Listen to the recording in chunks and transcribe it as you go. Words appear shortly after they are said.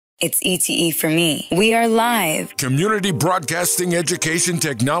It's ETE for me. We are live. Community broadcasting, education,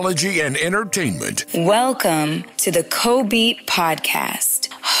 technology, and entertainment. Welcome to the Co-BETE podcast,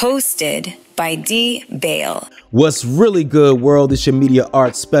 hosted by D.Bail. What's really good, world? It's your media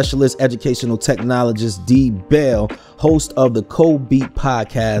arts specialist, educational technologist, D.Bail, host of the Co-BETE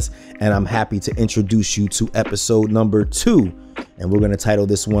podcast, and I'm happy to introduce you to episode number 2, and we're going to title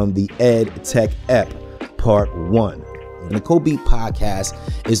this one the Ed Tech Ep Part 1. And the Co-BETE podcast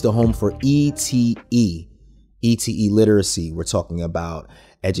is the home for ETE literacy. We're talking about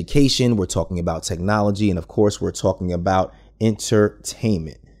education, we're talking about technology, and of course, we're talking about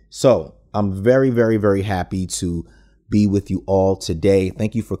entertainment. So I'm very, very, very happy to be with you all today.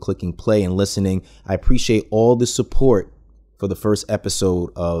 Thank you for clicking play and listening. I appreciate all the support for the first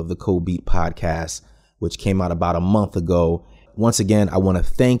episode of the Co-BETE podcast, which came out about a month ago. Once again, I want to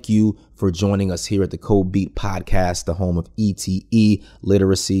thank you for joining us here at the Co-BETE podcast, the home of ETE,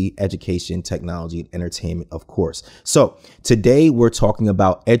 literacy, education, technology, and entertainment, of course. So today we're talking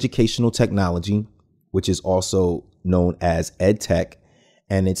about educational technology, which is also known as EdTech,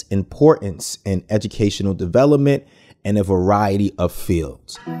 and its importance in educational development in a variety of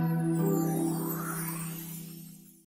fields.